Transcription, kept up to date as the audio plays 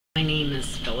My name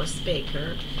is Phyllis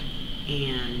Baker,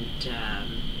 and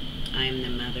I'm the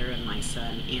mother of my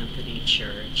son, Anthony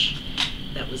Church,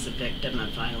 that was a victim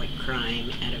of violent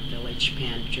crime at a village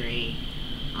pantry,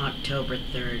 October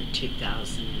 3rd,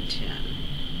 2010.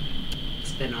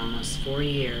 It's been almost 4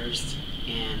 years,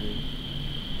 and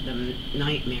the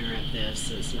nightmare of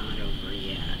this is not over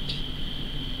yet.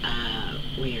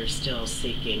 We are still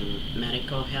seeking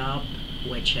medical help,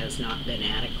 which has not been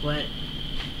adequate.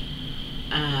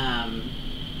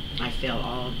 I feel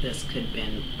all of this could have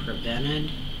been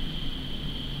prevented.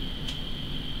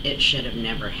 It should have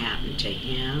never happened to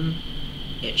him.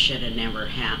 It should have never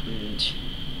happened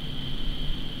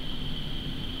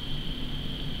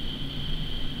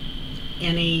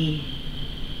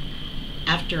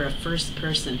after a first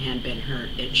person had been hurt,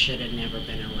 it should have never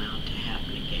been allowed to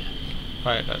happen again.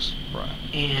 Right, that's right.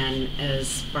 And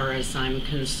as far as I'm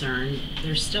concerned,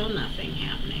 there's still nothing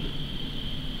happening.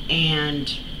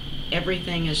 And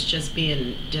everything is just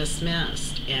being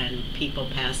dismissed and people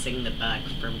passing the buck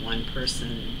from one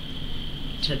person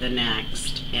to the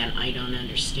next, and I don't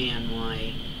understand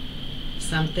why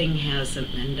something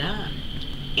hasn't been done.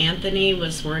 Anthony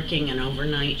was working an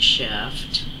overnight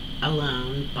shift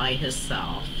alone by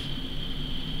himself,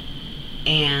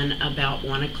 and about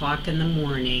 1 o'clock in the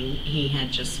morning he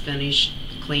had just finished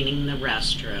cleaning the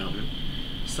restroom,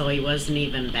 so he wasn't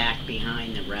even back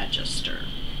behind the register.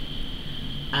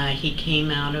 He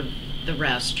came out of the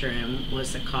restroom,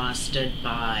 was accosted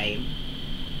by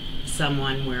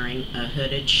someone wearing a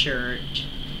hooded shirt,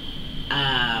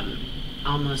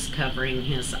 almost covering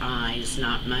his eyes,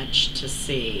 not much to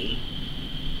see.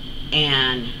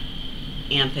 And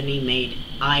Anthony made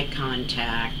eye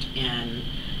contact, and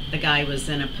the guy was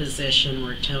in a position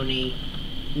where Tony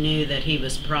knew that he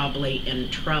was probably in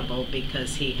trouble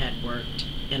because he had worked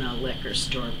in a liquor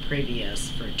store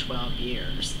previous for 12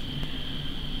 years.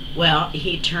 Well,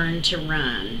 he turned to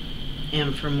run,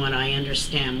 and from what I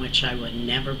understand, which I would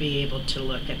never be able to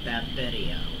look at that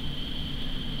video,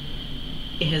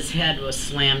 his head was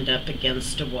slammed up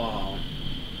against a wall,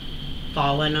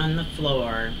 fallen on the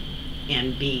floor,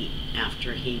 and beat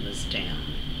after he was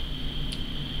down.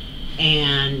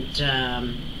 And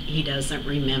he doesn't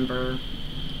remember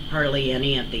hardly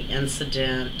any of the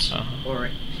incident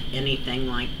or anything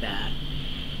like that.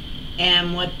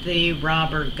 And what the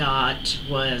robber got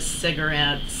was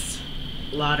cigarettes,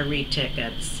 lottery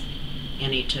tickets,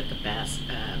 and he took a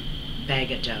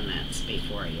bag of donuts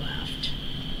before he left.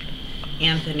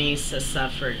 Anthony has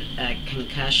suffered a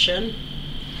concussion,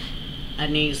 a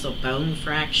nasal bone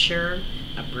fracture,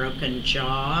 a broken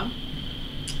jaw,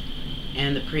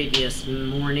 and the previous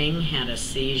morning had a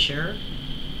seizure,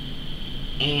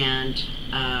 and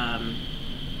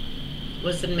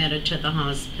was admitted to the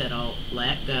hospital,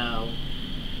 let go,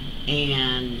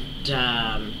 and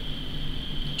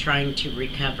trying to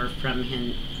recover from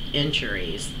his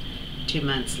injuries. 2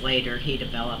 months later, he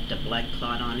developed a blood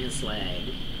clot on his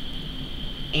leg,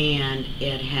 and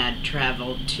it had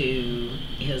traveled to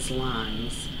his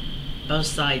lungs, both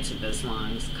sides of his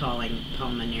lungs, causing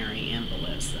pulmonary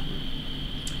embolism.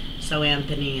 So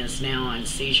Anthony is now on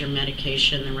seizure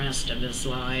medication the rest of his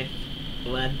life,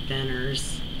 blood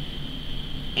thinners,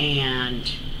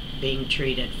 and being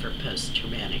treated for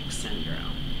post-traumatic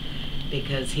syndrome,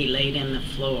 because he laid in the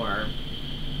floor,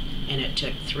 and it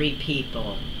took 3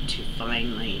 people to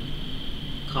finally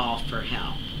call for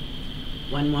help.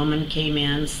 One woman came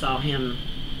in, saw him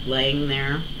laying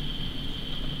there,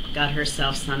 got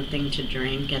herself something to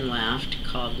drink and left,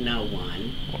 called no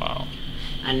one. Wow.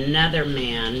 Another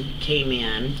man came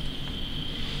in,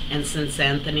 and since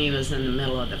Anthony was in the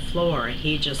middle of the floor,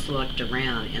 he just looked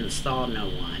around and saw no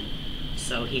one,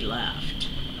 so he left.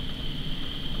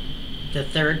 The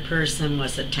third person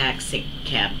was a taxi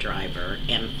cab driver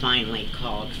and finally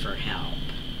called for help.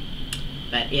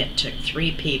 But it took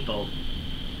 3 people.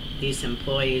 These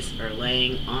employees are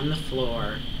laying on the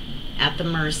floor at the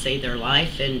mercy, their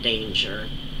life in danger,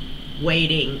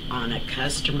 waiting on a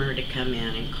customer to come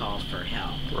in and call for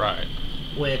help. Right.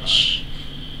 Which...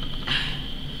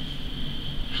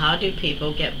 how do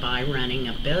people get by running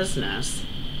a business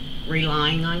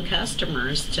relying on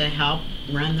customers to help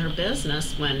run their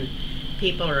business when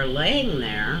people are laying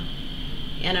there?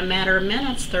 In a matter of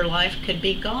minutes, their life could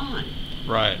be gone.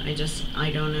 Right. I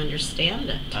don't understand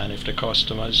it. And if the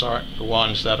customers are the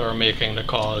ones that are making the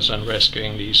calls and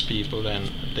rescuing these people, then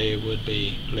they would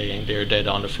be laying there dead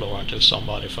on the floor until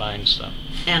somebody finds them.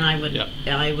 And I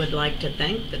would like to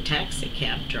thank the taxi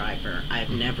cab driver. I've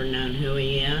never known who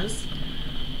he is.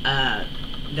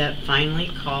 That finally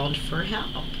called for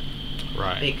help.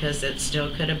 Right. Because it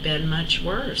still could have been much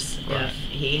worse if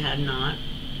he had not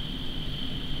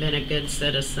been a good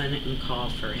citizen and call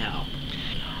for help.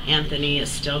 Anthony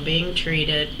is still being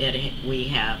treated. We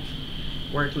have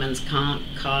workman's comp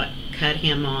cut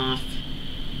him off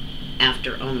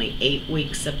after only 8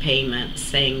 weeks of payment,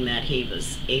 saying that he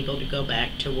was able to go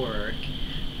back to work.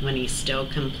 When he still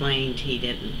complained he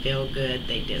didn't feel good,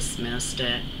 they dismissed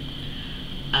it.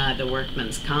 The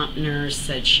workman's comp nurse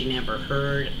said she never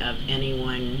heard of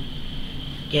anyone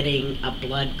getting a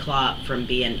blood clot from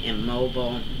being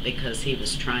immobile because he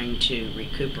was trying to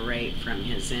recuperate from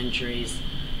his injuries.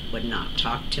 Would not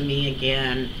talk to me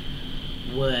again.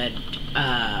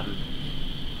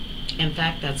 In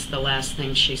fact, that's the last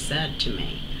thing she said to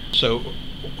me. So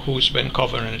who's been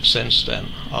covering it since then,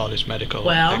 all his medical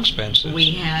expenses?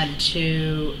 We had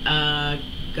to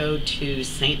go to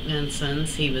St.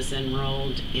 Vincent's. He was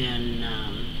enrolled in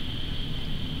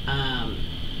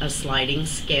a sliding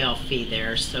scale fee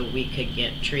there so we could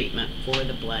get treatment for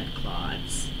the blood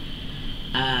clots.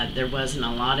 There wasn't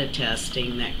a lot of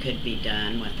testing that could be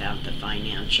done without the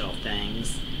financial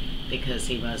things because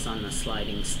he was on the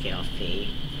sliding scale fee.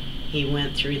 He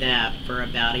went through that for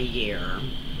about a year,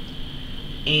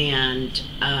 and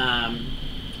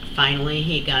finally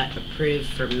he got approved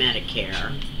for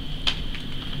Medicaid.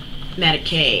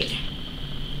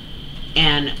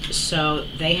 And so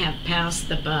they have passed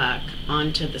the buck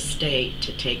onto the state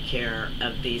to take care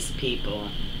of these people,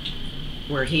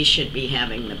 where he should be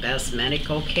having the best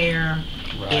medical care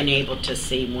and able to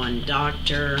see one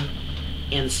doctor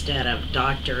instead of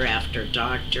doctor after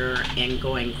doctor and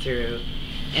going through.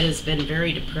 It has been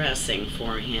very depressing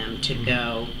for him to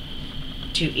go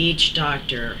to each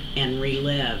doctor and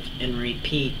relive and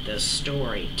repeat the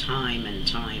story time and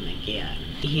time again.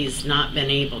 He's not been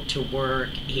able to work.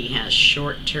 He has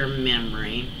short-term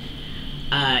memory.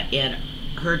 It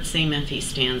hurts him if he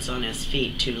stands on his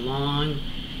feet too long.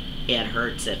 It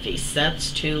hurts if he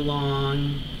sits too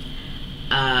long.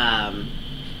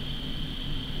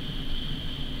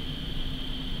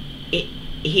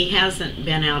 He hasn't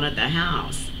been out of the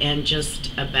house, and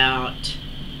just about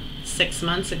 6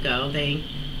 months ago they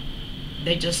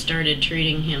just started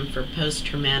treating him for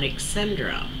post-traumatic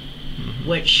syndrome,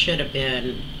 which should have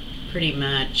been pretty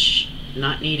much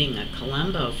not needing a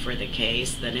Columbo for the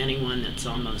case, that anyone that's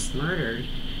almost murdered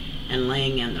and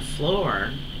laying on the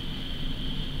floor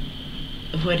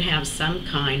would have some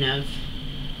kind of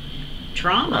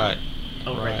trauma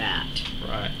over that.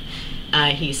 Right.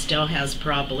 He still has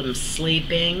problems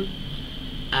sleeping.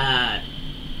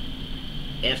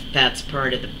 If that's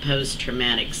part of the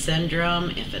post-traumatic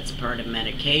syndrome, if it's part of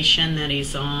medication that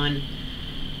he's on.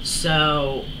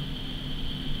 So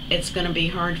it's going to be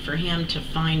hard for him to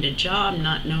find a job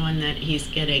not knowing that he's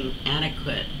getting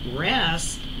adequate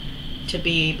rest to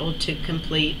be able to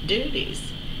complete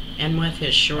duties. And with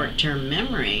his short-term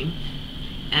memory,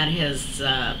 at his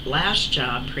last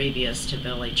job previous to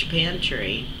Village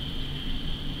Pantry,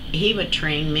 he would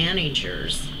train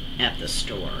managers at the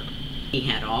store. He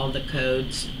had all the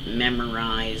codes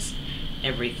memorized,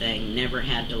 everything, never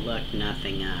had to look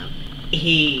nothing up.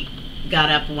 He got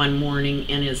up one morning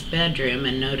in his bedroom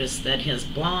and noticed that his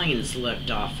blinds looked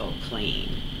awful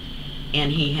clean.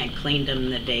 And he had cleaned them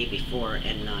the day before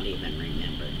and not even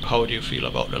remembered. How do you feel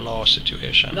about the law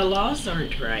situation? The laws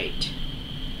aren't right,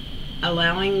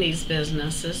 allowing these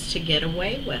businesses to get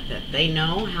away with it. They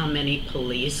know how many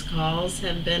police calls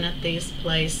have been at these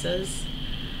places.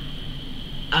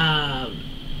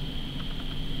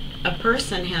 A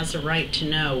person has a right to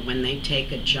know when they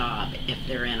take a job if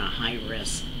they're in a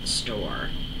high-risk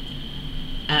store.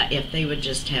 If they would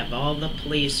just have all the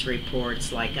police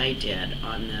reports like I did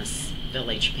on this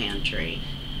Village Pantry.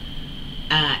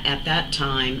 At that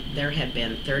time, there had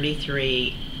been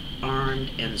 33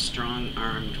 armed and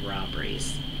strong-armed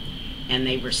robberies, and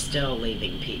they were still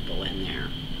leaving people in there.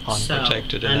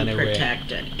 Unprotected in any way.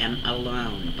 Unprotected and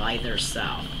alone by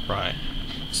themselves. Right.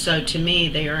 So to me,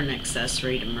 they are an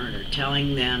accessory to murder,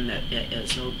 telling them that it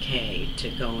is okay to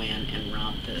go in and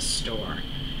rob this store.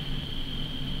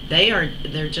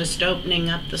 They're just opening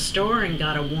up the store and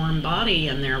got a warm body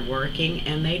and they're working,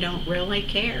 and they don't really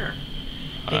care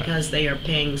because they are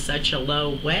paying such a low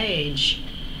wage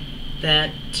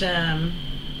that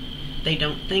they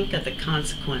don't think of the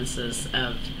consequences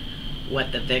of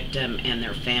what the victim and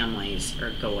their families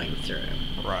are going through.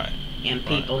 Right. And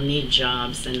people need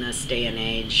jobs in this day and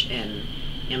age, and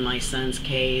in my son's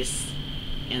case,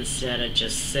 instead of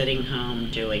just sitting home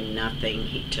doing nothing,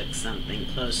 he took something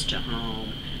close to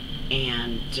home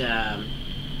and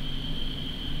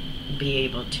be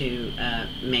able to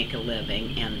make a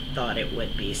living and thought it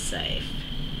would be safe.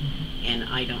 And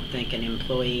I don't think an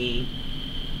employee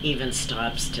even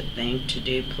stops to think to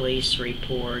do police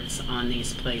reports on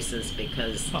these places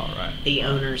because All right. the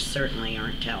owners certainly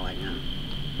aren't telling them.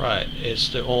 Right. It's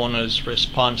the owner's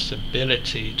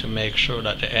responsibility to make sure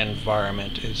that the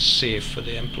environment is safe for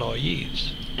the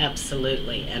employees.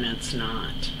 Absolutely, and it's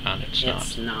not. And it's not.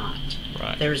 It's not.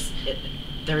 Right.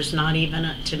 There's not even,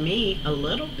 to me, a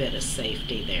little bit of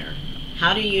safety there.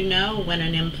 How do you know when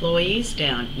an employee's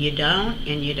down? You don't,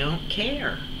 and you don't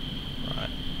care. Right.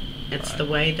 It's Right. the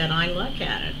way that I look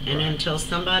at it. And Right. until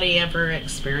somebody ever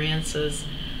experiences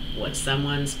what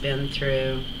someone's been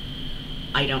through,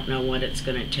 I don't know what it's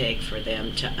going to take for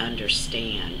them to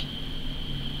understand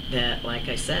that, like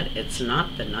I said, it's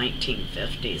not the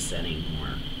 1950s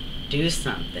anymore. Do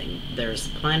something. There's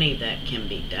plenty that can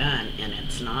be done, and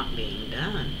it's not being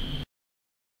done.